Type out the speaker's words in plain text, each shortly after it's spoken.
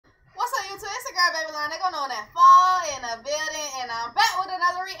girl, BbyLon. They're going on that fall in the building, and I'm back with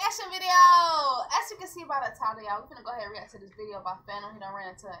another reaction video. As you can see by the title, y'all, we're gonna go ahead and react to this video by Fanum. He done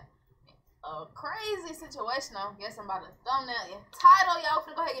ran into a crazy situation. I'm guessing by the thumbnail and title, y'all.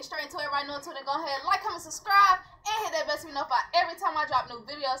 We're gonna go ahead and get straight into it. Everybody know it too. Then go ahead, like, comment, subscribe, and hit that bell to be notified every time I drop new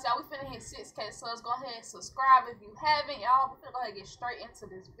videos, y'all. We finna hit 6K subs. Go ahead and subscribe if you haven't, y'all. We're gonna go ahead and get straight into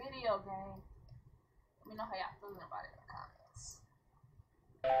this video game. Let me know how y'all feeling about it in the comments.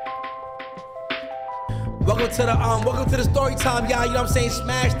 Welcome to the story time, y'all. You know what I'm saying?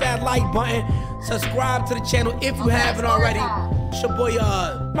 Smash that like button. Subscribe to the channel if you haven't already. It's your boy,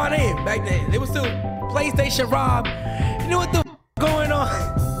 my name back then. It was still PlayStation Rob. You know what the going on?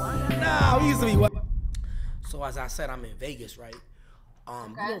 Nah, we used to be what? So as I said, I'm in Vegas, right?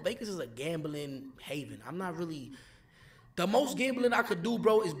 You know, Vegas is a gambling haven. I'm not really. The most gambling I could do,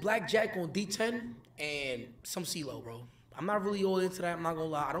 bro, is blackjack on D10 and some CeeLo, bro. I'm not really all into that. I'm not gonna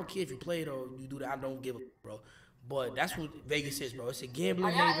lie. I don't care if you play it or you do that. I don't give a bro. But that's what Vegas is, bro. It's a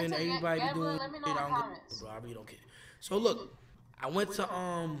gambling haven. Everybody be doing it. I don't give a bro. I really don't care. So look, I went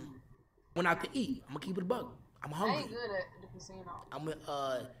out to eat. I'm gonna keep it a buck. I'm hungry. I ain't good at the casino. I'm with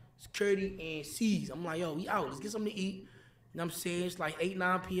security and C's. I'm like, yo, we out. Let's get something to eat. You know what I'm saying? It's like 8,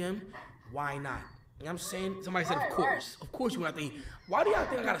 9 p.m. Why not? You know what I'm saying? Somebody said, of course. Of course you want to eat. Why do y'all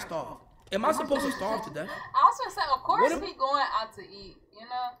think I gotta starve? Am I supposed to starve to death? I was gonna say, of course he going out to eat, you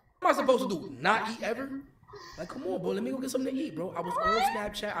know? What am I supposed to do? Not eat ever? Like, come on, bro. Let me go get something to eat, bro. I was on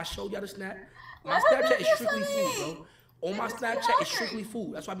Snapchat. I showed y'all the snap. My Snapchat is strictly food, bro. On my Snapchat is strictly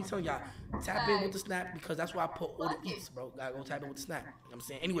food. That's why I be telling y'all, tap in with the snap because that's where I put all the eats, bro. Gotta go tap in with the snap. You know what I'm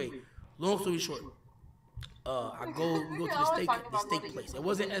saying? Anyway, long story short, we go to the steak place. It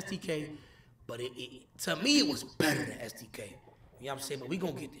wasn't STK, but to me it was better than STK. You know what I'm saying? But we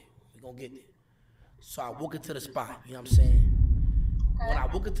gonna get there. So I walk into the spot, you know what I'm saying? When I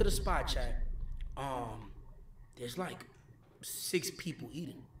walk into the spot, chat, there's like 6 people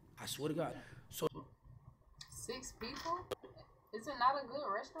eating. I swear to God. So 6 people? Is it not a good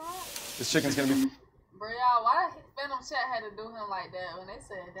restaurant? This chicken's gonna be. Bro, y'all, why the Fanum chat had to do him like that when they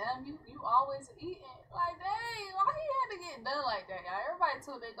said, damn, you always eating? Like, dang, why he had to get done like that, y'all? Everybody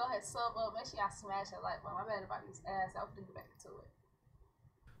too, they go ahead, sub up, make sure y'all smash that like button. My bad about these ass. I was thinking back into it.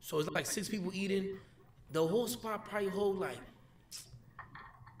 So it's like 6 people eating. The whole spot probably hold like,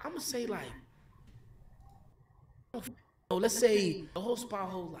 I'm gonna say like, let's say the whole spot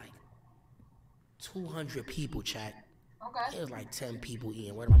hold like 200 people, chat. Okay. It was like 10 people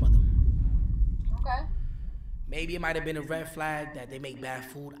eating. Where my mother? Okay. Maybe it might have been a red flag that they make bad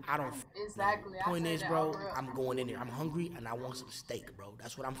food. I don't. Exactly. The point is, bro, I'm going in there. I'm hungry and I want some steak, bro.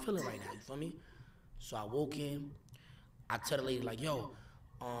 That's what I'm feeling right now. You feel me? So I woke in. I tell the lady like, yo,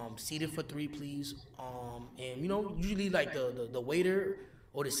 seated for 3, please. And you know, usually like the waiter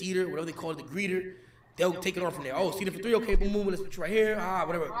or the seater, whatever they call it, the greeter, they'll take it on from there. Oh, seated for 3, okay, boom, boom, let's put you right here,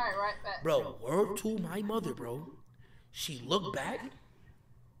 whatever. Right back. Bro, word to my mother, bro. She looked back.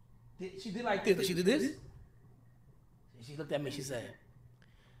 She did like this. She did this. She looked at me. She said,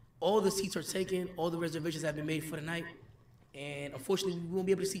 all the seats are taken. All the reservations have been made for the night. And unfortunately, we won't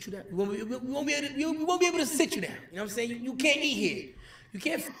be able to sit you down. We won't be able to sit you down. You know what I'm saying? You can't eat here. You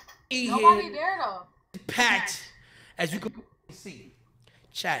can't eat here. Nobody there though. Packed, as you can see.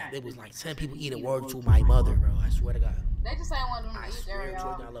 Chat, there was like 10 people eating. Word to my mother, bro. I swear to God. They just ain't want them to eat there,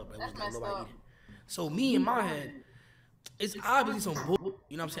 y'all. That's messed up. So me in my head, it's obviously some bull.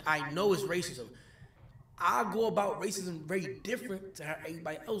 You know what I'm saying? I know it's racism. I go about racism very different to how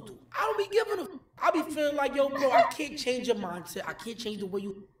everybody else do. I don't be giving a. I be feeling like, yo, bro, I can't change your mindset. I can't change the way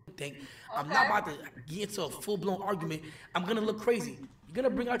you think. I'm not about to get into a full-blown argument. I'm gonna look crazy. You're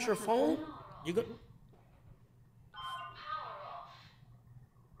gonna bring out your phone. You're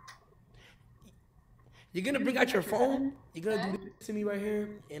gonna bring out your phone. You're gonna do this to me right here,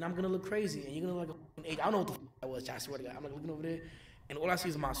 and I'm gonna look crazy. And you're gonna look like I don't know what the that was. I swear to God, I'm like looking over there, and all I see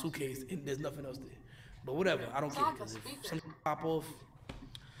is my suitcase, and there's nothing else there. But whatever, I don't care because if something pop off,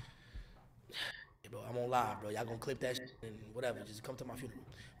 yeah, bro, I'm on live, bro. Y'all gonna clip that shit and whatever. Just come to my funeral.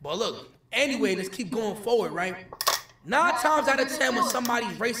 But look, anyway, let's keep going forward, right? 9 times out of 10, when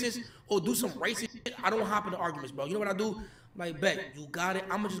somebody's racist or do some racist shit, I don't hop into arguments, bro. You know what I do? I'm like, bet, you got it.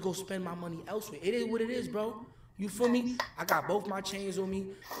 I'm gonna just go spend my money elsewhere. It is what it is, bro. You feel me? I got both my chains on me.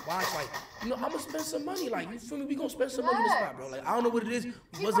 Watch, like, you know, I'm gonna spend some money. Like, you feel me? We gonna spend some money in the spot, bro. Like, I don't know what it is.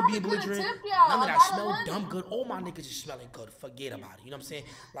 We wasn't being belligerent. None of that smell dumb good. All my niggas is smelling good. Forget about it. You know what I'm saying?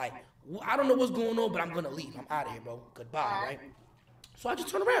 Like, I don't know what's going on, but I'm gonna leave. I'm out of here, bro. Goodbye, right? So I just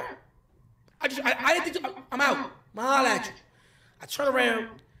turn around. I didn't think I'm out. I'm holla at you. I turn around,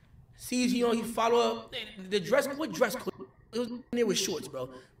 sees, you know, he follow up. The dress, what dress code? It was near with shorts, bro.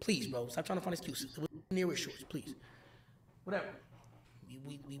 Please, bro. Stop trying to find excuses. It was near with shorts, please. Whatever.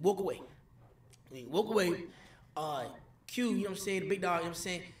 We walk away. We walk away. Q, you know what I'm saying? The big dog, you know what I'm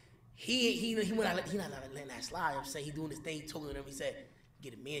saying? He not letting that slide. You know what I'm saying? He doing this thing, talking to him. He said,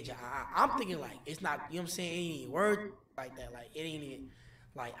 get a manager. I'm thinking like, it's not, you know what I'm saying? It ain't even word like that. Like, it ain't even,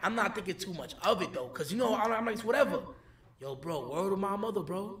 like, I'm not thinking too much of it though. Cause you know, I'm like, whatever. Yo, bro, word to my mother,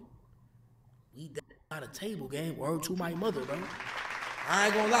 bro. We at a table, gang. Word to my mother, bro. I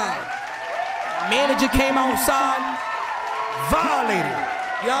ain't gonna lie. Manager came outside, violated.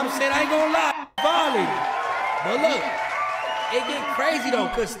 You know what I'm saying? I ain't gonna lie, violated. But look, it get crazy though,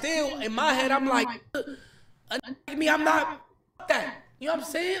 cause still in my head I'm like, me, I'm not that. You know what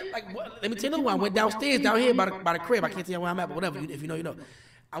I'm saying? Like, let me tell you one. I went downstairs down here by the crib. I can't tell you where I'm at, but whatever. If you know, you know.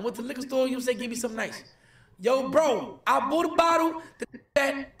 I went to the liquor store. You know what I'm saying? Give me something nice. Yo, bro, I bought a bottle.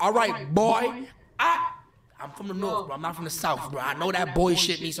 All right, boy. I'm from the north, bro. I'm not from the south, bro. I know that boy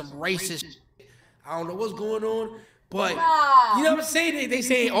shit needs some racist shit. I don't know what's going on, but you know what I'm saying? They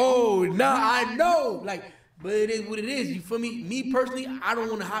say, oh, nah, I know. Like, but it is what it is. You feel me? Me personally, I don't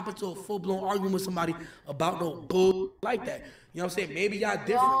want to hop into a full-blown argument with somebody about no bull like that. You know what I'm saying? Maybe y'all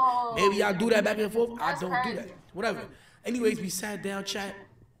different. Maybe y'all do that back and forth. I don't do that. Whatever. Anyways, we sat down, chat.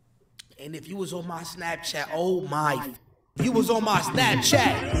 And if you was on my Snapchat, oh my, you was on my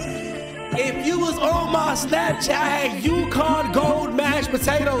Snapchat. If you was on my Snapchat, I had Yukon Gold mashed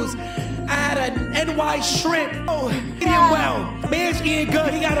potatoes. I had an NY shrimp. Oh, eating well. Man's eating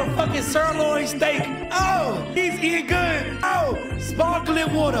good. He got a fucking sirloin steak. Oh, he's eating good. Oh,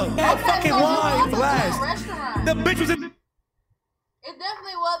 sparkling water. And fucking wine glass. The bitch was in. It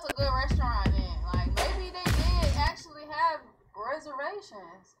definitely was a good restaurant then. Like, maybe they did actually have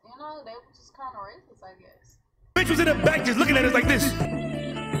reservations. You know, they were just kind of racist, I guess. Bitch was in the back just looking at us like this.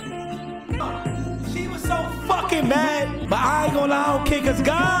 She was so fucking mad, but I ain't gonna lie, I don't care, cause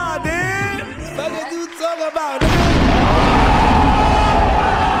God, damn, what did you talk about?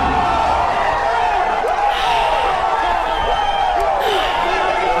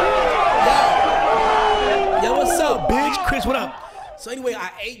 Yo, what's up, bitch? Chris, what up? So anyway,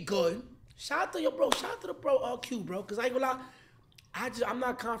 I ate good. Shout out to your bro, shout out to the bro, Q, bro, cause I ain't gonna lie, I'm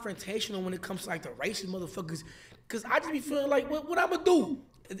not confrontational when it comes to like the racist motherfuckers, cause I just be feeling like, what I'm gonna do?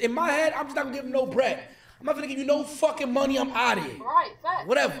 In my head, I'm just not gonna give him no bread. I'm not gonna give you no fucking money. I'm out of here. Right, fact.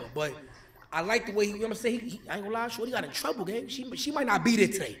 Whatever. But I like the way he, you know what I'm saying? I ain't gonna lie, Shorty got in trouble, gang. She might not be there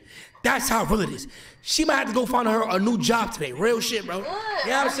today. That's how real it is. She might have to go find her a new job today. Real shit, bro. Good. You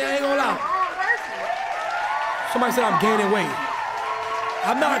know what I'm saying? I ain't gonna lie. Somebody said I'm gaining weight.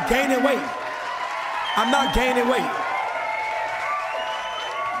 I'm not gaining weight. I'm not gaining weight.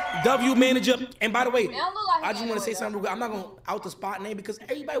 W manager, and by the way, I just want to say something real quick. I'm not gonna out the spot name because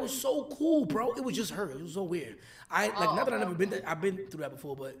everybody was so cool, bro. It was just her. It was so weird. Not that I've never been there. I've been through that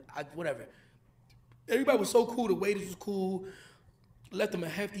before, but whatever. Everybody was so cool. The waiters was cool. Left them a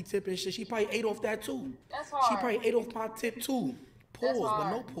hefty tip and shit. She probably ate off that too. That's hard. She probably ate off my tip too. Pause,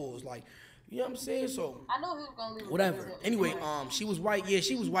 but no pause. Like, you know what I'm saying? So I know he was gonna leave. Whatever. Anyway, she was white. Yeah,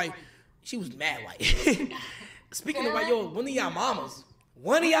 she was white. She was mad white. Speaking of white, yo, one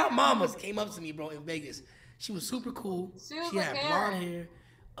of y'all mamas came up to me, bro, in Vegas. She was super cool. She had blonde hair,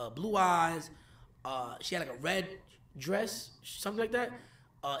 blue eyes. She had like a red dress, something like that.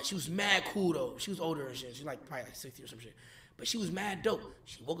 She was mad cool though. She was older and shit. She was like probably like 60 or some shit. But she was mad dope.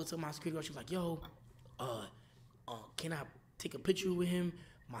 She woke up to my security guard. She was like, yo, can I take a picture with him?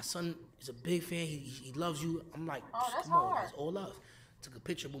 My son is a big fan. He loves you. I'm like, come on, that's all love. Took a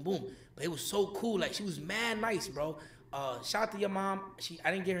picture, boom, boom. But it was so cool. Like, she was mad nice, bro. Shout out to your mom.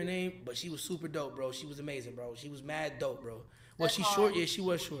 I didn't get her name, but she was super dope, bro. She was amazing, bro. She was mad dope, bro. Was she short? Yeah, she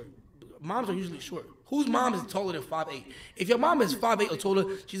was short. Moms are usually short. Whose mom is taller than 5'8"? If your mom is 5'8" or taller,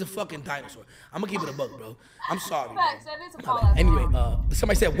 she's a fucking dinosaur. I'm gonna keep it a buck, bro. I'm sorry. Facts, that is a call. Anyway,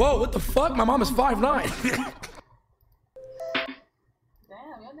 somebody said, whoa, what the fuck? My mom is 5'9".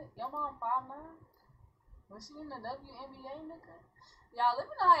 Damn, your mom 5'9"? Was she in the WNBA, nigga? Y'all, let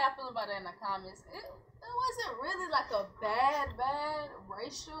me know how y'all feel about that in the comments. It wasn't really like a bad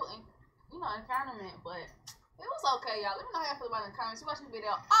racial encounterment, but it was okay, y'all. Let me know how y'all feel about it in the comments. You watching the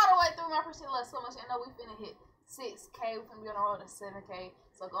video all the way through. I appreciate it so much. I know we finna hit 6K. We finna be on the road to 7K.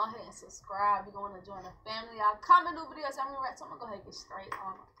 So go ahead and subscribe. You're going to join the family. Y'all comment new videos. I'm gonna go ahead and get straight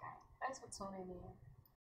on. Okay. Thanks for tuning in.